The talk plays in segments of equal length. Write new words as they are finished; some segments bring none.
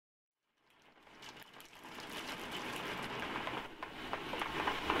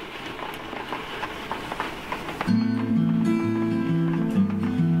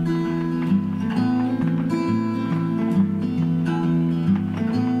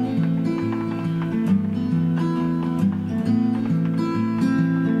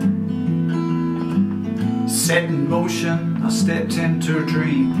Set in motion, I stepped into a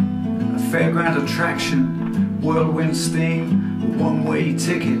dream, a fairground attraction, whirlwind steam, a one-way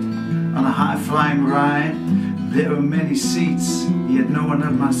ticket on a high-flying ride. There were many seats, yet no one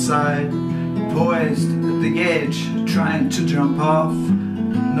at my side. Poised at the edge, trying to jump off,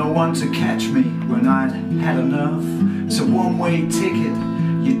 no one to catch me when I'd had enough. It's a one-way ticket,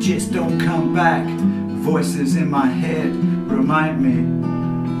 you just don't come back. Voices in my head remind me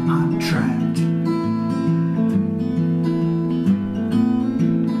I'm trapped.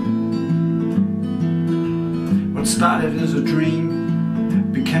 What started as a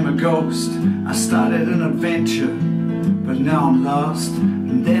dream became a ghost. I started an adventure, but now I'm lost.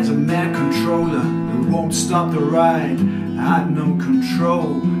 And there's a mad controller who won't stop the ride. I had no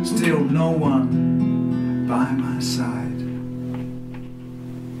control, still no one by my side.